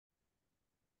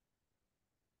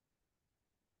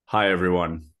Hi,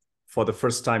 everyone. For the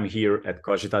first time here at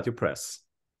Cogitatu Press,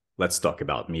 let's talk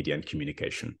about media and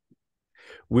communication.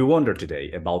 We wonder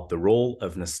today about the role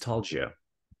of nostalgia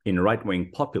in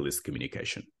right-wing populist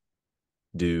communication.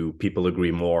 Do people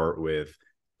agree more with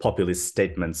populist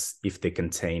statements if they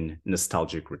contain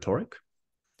nostalgic rhetoric?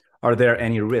 Are there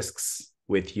any risks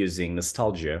with using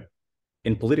nostalgia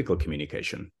in political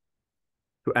communication?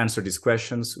 To answer these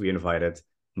questions, we invited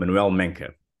Manuel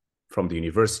Menke from the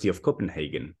University of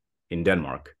Copenhagen in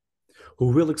Denmark,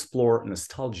 who will explore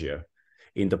nostalgia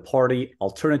in the party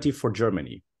Alternative for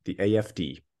Germany, the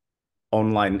AfD,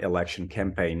 online election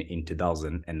campaign in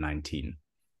 2019.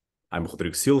 I'm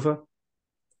Rodrigo Silva.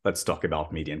 Let's talk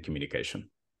about media and communication.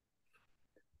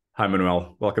 Hi,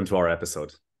 Manuel. Welcome to our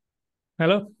episode.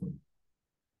 Hello.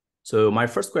 So my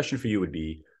first question for you would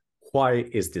be, why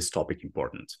is this topic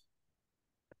important?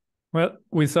 Well,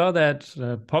 we saw that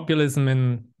populism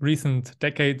in recent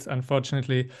decades,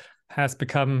 unfortunately, has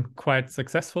become quite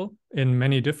successful in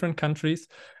many different countries,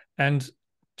 and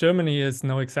Germany is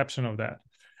no exception of that.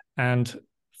 And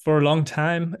for a long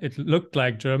time, it looked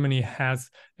like Germany has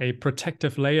a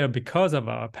protective layer because of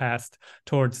our past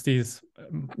towards these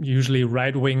usually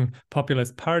right-wing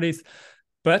populist parties.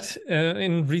 But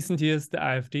in recent years, the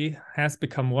AfD has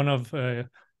become one of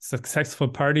successful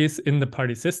parties in the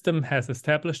party system, has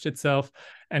established itself,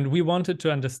 and we wanted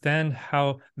to understand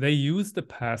how they use the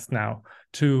past now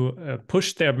to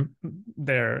push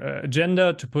their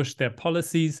agenda, to push their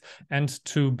policies, and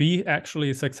to be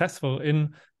actually successful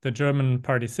in the German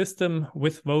party system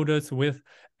with voters, with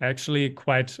actually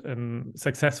quite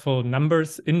successful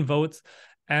numbers in votes,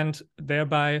 and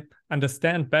thereby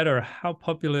understand better how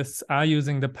populists are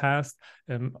using the past,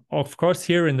 of course,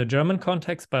 here in the German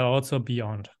context, but also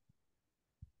beyond.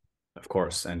 Of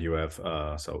course, and you have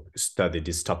studied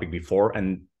this topic before.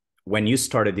 And when you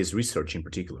started this research in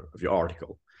particular of your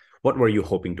article, what were you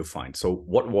hoping to find? So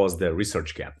what was the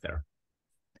research gap there?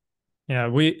 Yeah,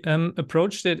 we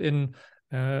approached it in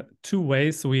two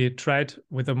ways. We tried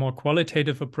with a more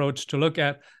qualitative approach to look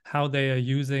at how they are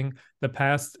using the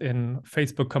past in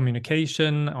Facebook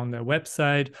communication, on their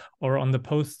website, or on the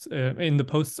posts in the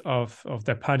posts of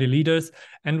their party leaders.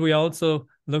 And we also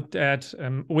looked at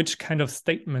which kind of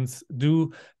statements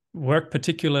do work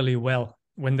particularly well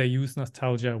when they use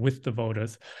nostalgia with the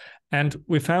voters. And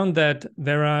we found that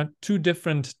there are two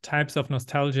different types of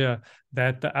nostalgia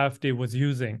that the AfD was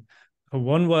using.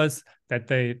 One was that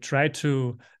they tried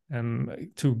to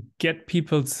get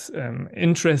people's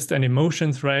interest and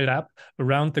emotions riled up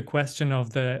around the question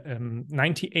of the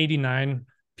 1989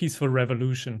 peaceful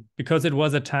revolution, because it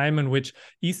was a time in which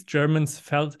East Germans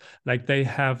felt like they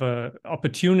have an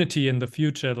opportunity in the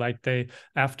future, like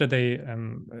after they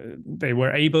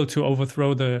were able to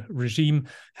overthrow the regime,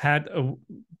 had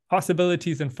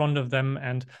possibilities in front of them.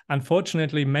 And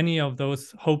unfortunately, many of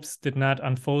those hopes did not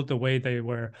unfold the way they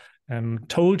were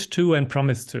told to and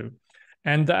promised to.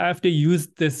 And the AfD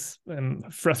used this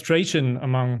frustration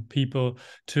among people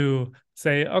to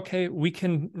say, okay, we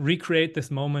can recreate this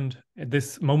moment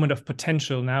of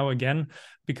potential now again,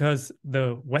 because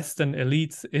the Western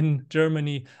elites in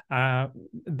Germany are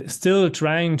still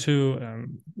trying to,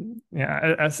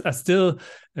 are still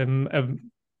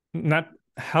not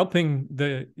helping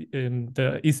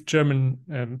the East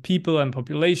German people and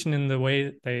population in the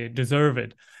way they deserve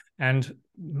it. And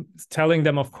telling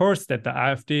them, of course, that the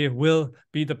AfD will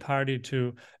be the party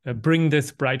to bring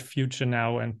this bright future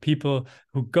now, and people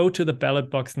who go to the ballot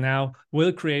box now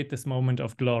will create this moment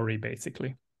of glory,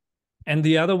 basically. And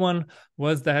the other one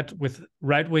was that with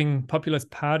right-wing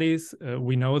populist parties,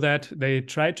 we know that they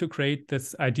try to create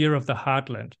this idea of the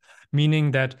heartland, meaning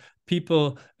that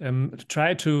people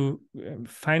try to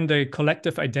find a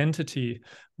collective identity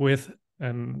with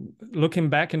looking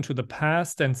back into the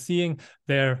past and seeing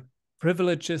their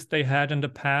privileges they had in the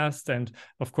past, and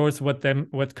of course what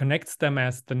connects them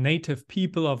as the native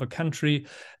people of a country.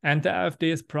 And the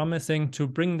AfD is promising to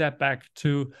bring that back,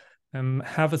 to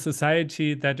have a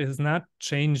society that is not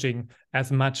changing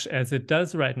as much as it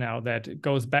does right now, that it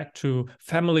goes back to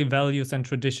family values and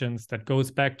traditions, that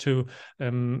goes back to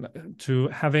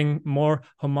having more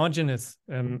homogeneous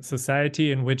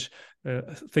society in which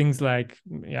things like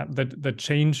the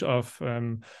change of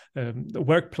the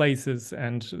workplaces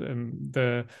and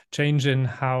the change in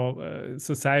how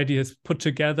society is put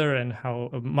together and how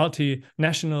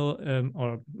multinational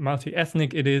or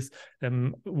multi-ethnic it is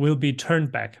will be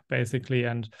turned back, basically,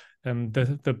 and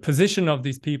the position of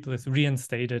these people is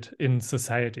reinstated in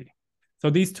society. So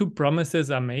these two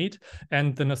promises are made,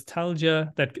 and the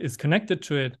nostalgia that is connected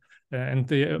to it and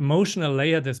the emotional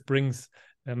layer this brings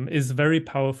is very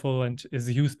powerful and is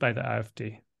used by the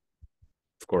AfD.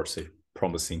 Of course, a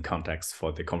promising context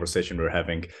for the conversation we're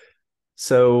having.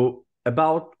 So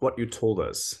about what you told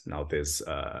us now, this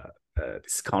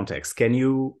context, can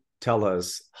you tell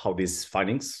us how these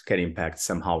findings can impact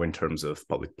somehow in terms of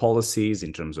public policies,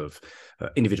 in terms of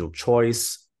individual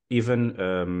choice,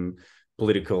 even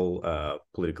political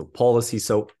policy?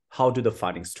 So how do the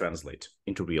findings translate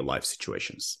into real life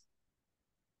situations?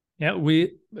 Yeah,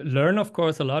 we learn, of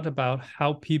course, a lot about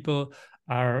how people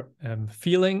are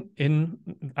feeling in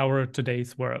our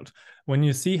today's world. When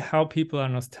you see how people are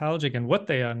nostalgic and what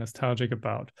they are nostalgic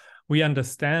about, we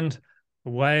understand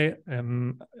why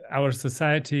our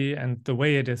society and the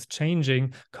way it is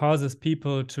changing causes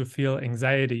people to feel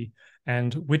anxiety,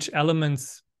 and which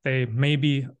elements they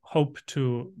maybe hope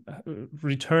to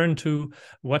return to,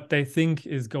 what they think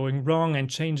is going wrong and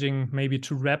changing maybe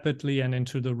too rapidly and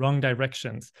into the wrong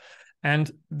directions.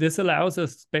 And this allows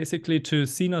us basically to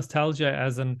see nostalgia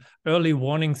as an early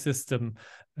warning system.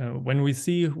 When we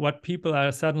see what people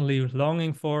are suddenly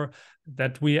longing for,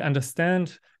 that we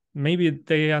understand maybe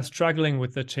they are struggling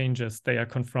with the changes they are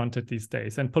confronted these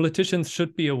days. And politicians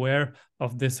should be aware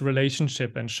of this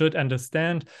relationship and should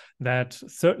understand that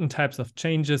certain types of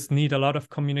changes need a lot of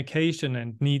communication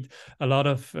and need a lot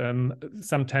of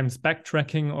sometimes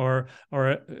backtracking or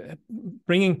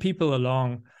bringing people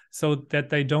along, so that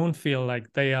they don't feel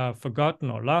like they are forgotten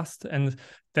or lost, and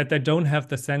that they don't have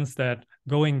the sense that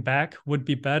going back would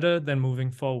be better than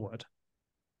moving forward.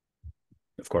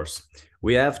 Of course,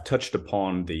 we have touched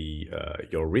upon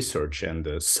your research and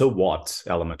the so what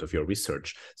element of your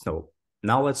research. So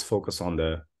now let's focus on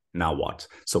the now what.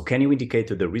 So can you indicate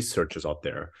to the researchers out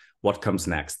there what comes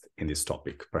next in this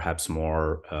topic? Perhaps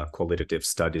more qualitative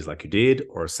studies like you did,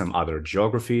 or some other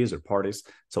geographies or parties.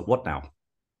 So what now?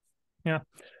 Yeah,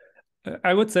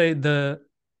 I would say the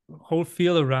whole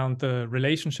field around the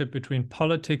relationship between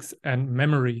politics and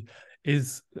memory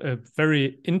is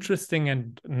very interesting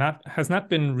and has not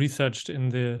been researched in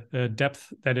the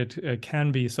depth that it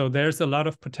can be. So there's a lot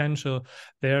of potential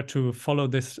there to follow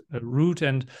this route.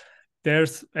 And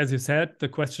there's, as you said, the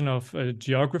question of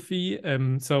geography.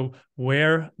 So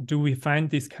where do we find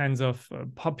these kinds of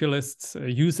populist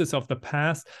uses of the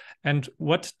past, and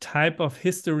what type of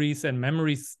histories and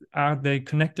memories are they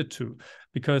connected to?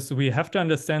 Because we have to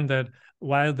understand that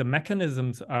while the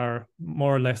mechanisms are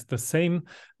more or less the same,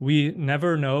 we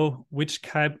never know which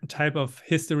type of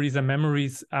histories and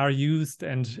memories are used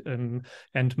and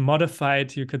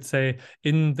modified, you could say,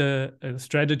 in the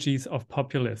strategies of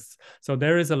populists. So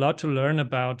there is a lot to learn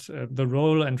about the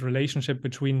role and relationship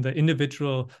between the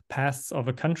individual pasts of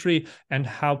a country and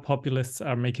how populists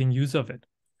are making use of it.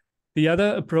 The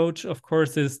other approach, of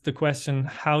course, is the question,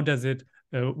 how does it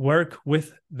work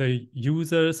with the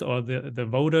users or the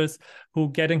voters who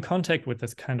get in contact with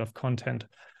this kind of content?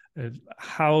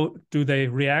 How do they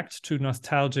react to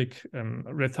nostalgic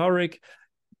rhetoric?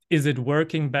 Is it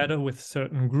working better with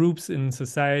certain groups in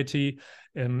society?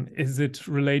 Is it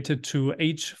related to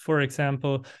age, for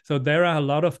example? So there are a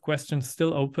lot of questions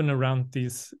still open around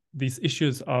these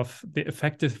issues of the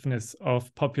effectiveness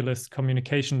of populist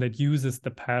communication that uses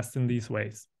the past in these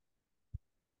ways.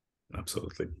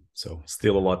 Absolutely. So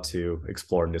still a lot to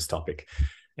explore in this topic.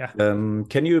 Yeah.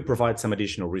 Can you provide some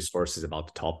additional resources about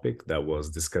the topic that was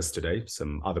discussed today?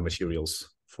 Some other materials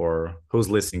for who's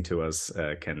listening to us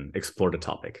can explore the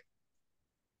topic.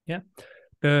 Yeah.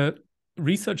 The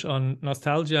research on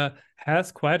nostalgia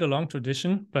has quite a long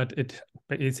tradition, but it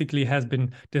basically has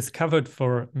been discovered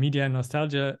for media and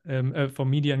nostalgia, for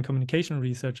media and communication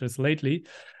researchers lately.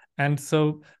 And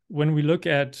so when we look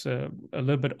at a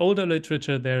little bit older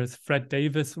literature, there's Fred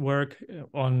Davis' work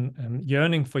on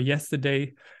Yearning for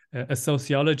Yesterday. A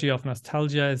Sociology of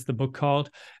Nostalgia is the book called,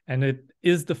 and it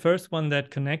is the first one that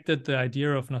connected the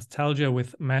idea of nostalgia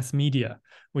with mass media,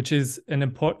 which is an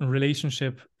important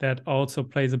relationship that also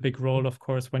plays a big role, of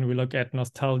course, when we look at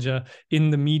nostalgia in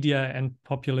the media and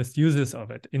populist uses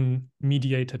of it in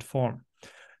mediated form.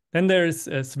 Then there's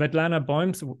Svetlana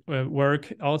Boym's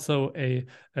work, also a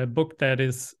book that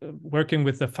is working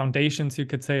with the foundations, you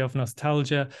could say, of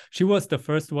nostalgia. She was the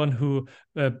first one who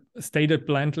stated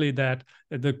bluntly that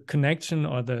the connection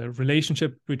or the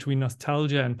relationship between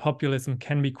nostalgia and populism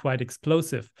can be quite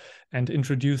explosive, and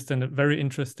introduced a very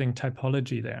interesting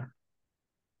typology there.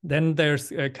 Then there's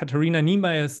Katharina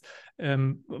Niemeyer's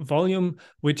volume,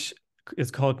 which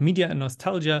is called Media and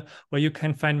Nostalgia, where you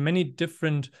can find many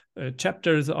different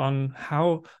chapters on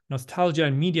how nostalgia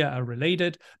and media are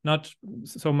related. Not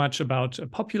so much about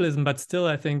populism, but still,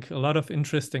 I think, a lot of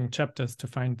interesting chapters to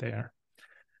find there.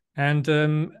 And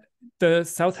the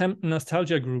Southampton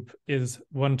Nostalgia Group is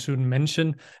one to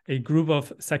mention, a group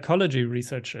of psychology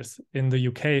researchers in the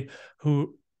UK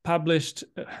who published,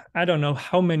 I don't know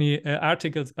how many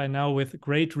articles by now with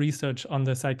great research on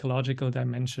the psychological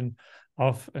dimension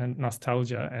of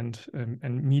nostalgia and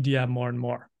media more and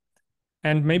more.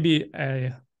 And maybe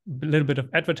a little bit of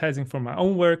advertising for my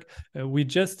own work. We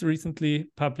just recently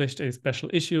published a special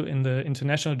issue in the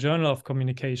International Journal of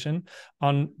Communication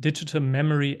on digital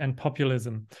memory and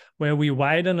populism, where we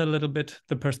widen a little bit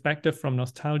the perspective from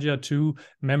nostalgia to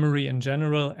memory in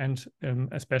general, and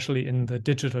especially in the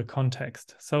digital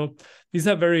context. So these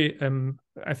are very,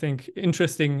 I think,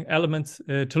 interesting elements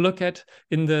to look at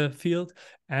in the field.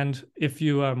 And if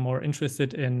you are more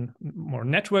interested in more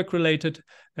network-related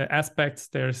aspects,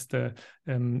 there's the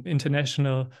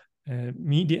International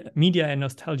Media and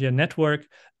Nostalgia Network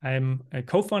I'm a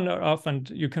co-founder of, and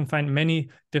you can find many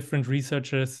different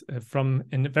researchers from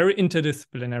a very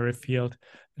interdisciplinary field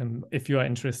if you are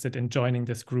interested in joining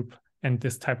this group and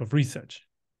this type of research.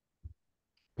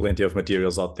 Plenty of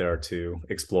materials out there to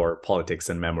explore politics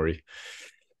and memory.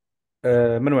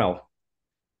 Manuel,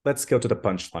 let's go to the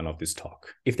punchline of this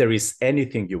talk. If there is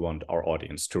anything you want our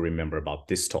audience to remember about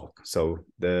this talk, so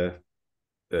the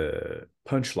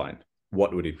punchline,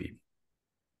 what would it be?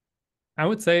 I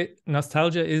would say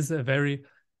nostalgia is a very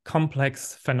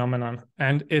complex phenomenon,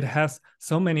 and it has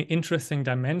so many interesting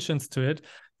dimensions to it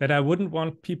that I wouldn't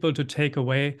want people to take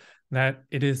away that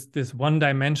it is this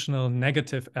one-dimensional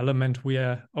negative element we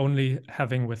are only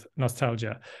having with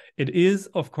nostalgia. It is,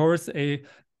 of course, a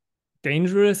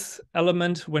dangerous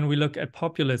element when we look at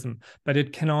populism, but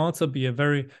it can also be a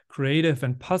very creative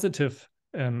and positive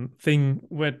thing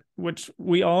which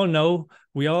we all know.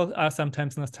 We all are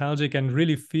sometimes nostalgic and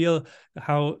really feel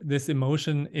how this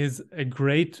emotion is a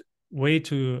great way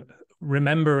to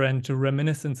remember and to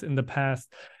reminiscence in the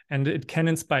past. And it can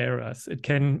inspire us. It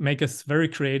can make us very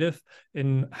creative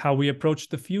in how we approach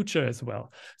the future as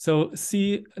well. So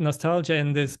see nostalgia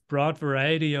in this broad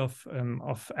variety of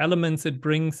elements it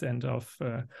brings and of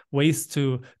ways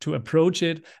to approach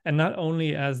it, and not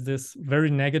only as this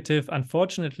very negative,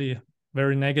 unfortunately,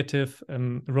 very negative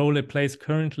role it plays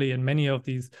currently in many of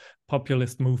these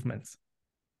populist movements.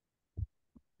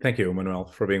 Thank you, Manuel,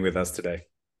 for being with us today.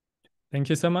 Thank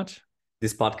you so much.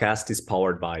 This podcast is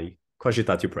powered by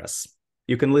Cogitatio Press.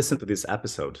 You can listen to this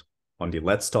episode on the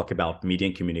Let's Talk About Media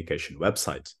and Communication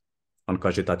website, on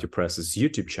Cogitatio Press's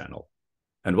YouTube channel,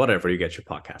 and whatever you get your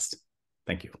podcast.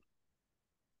 Thank you.